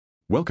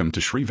Welcome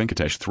to Sri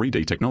Venkatesh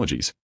 3D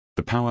Technologies,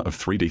 the power of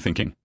 3D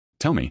thinking.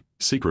 Tell me,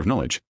 seeker of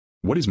knowledge,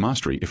 what is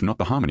mastery if not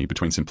the harmony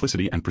between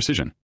simplicity and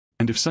precision?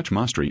 And if such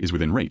mastery is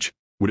within reach,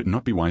 would it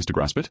not be wise to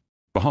grasp it?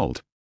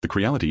 Behold, the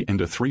Creality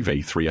Ender-3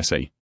 V3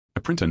 SE,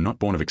 a printer not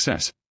born of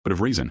excess, but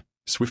of reason,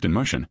 swift in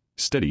motion,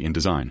 steady in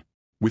design.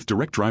 With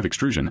direct drive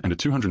extrusion and a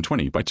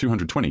 220 by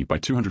 220 by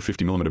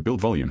 250 mm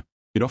build volume,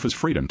 it offers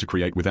freedom to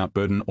create without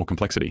burden or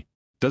complexity.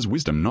 Does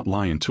wisdom not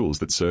lie in tools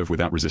that serve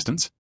without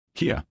resistance?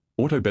 Here,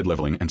 auto bed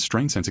leveling and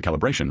strain sensor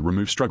calibration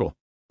remove struggle,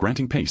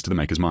 granting peace to the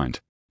maker's mind.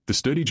 The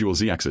sturdy dual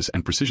Z-axis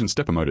and precision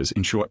stepper motors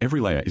ensure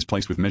every layer is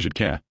placed with measured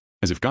care,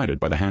 as if guided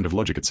by the hand of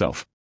logic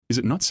itself. Is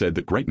it not said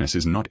that greatness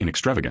is not in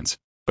extravagance,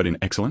 but in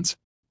excellence?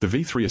 The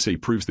V3 SE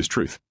proves this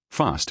truth,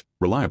 fast,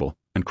 reliable,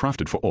 and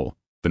crafted for all,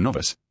 the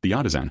novice, the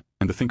artisan,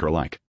 and the thinker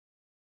alike.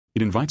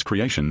 It invites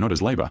creation not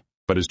as labor,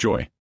 but as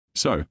joy.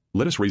 So,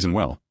 let us reason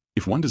well.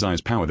 If one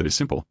desires power that is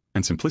simple,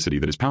 and simplicity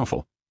that is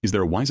powerful, is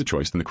there a wiser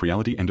choice than the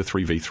Creality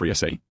Ender-3 V3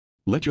 SE?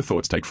 Let your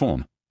thoughts take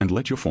form, and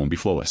let your form be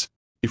flawless.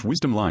 If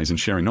wisdom lies in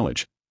sharing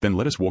knowledge, then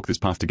let us walk this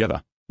path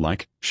together.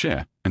 Like,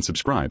 share, and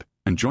subscribe,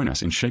 and join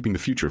us in shaping the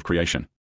future of creation.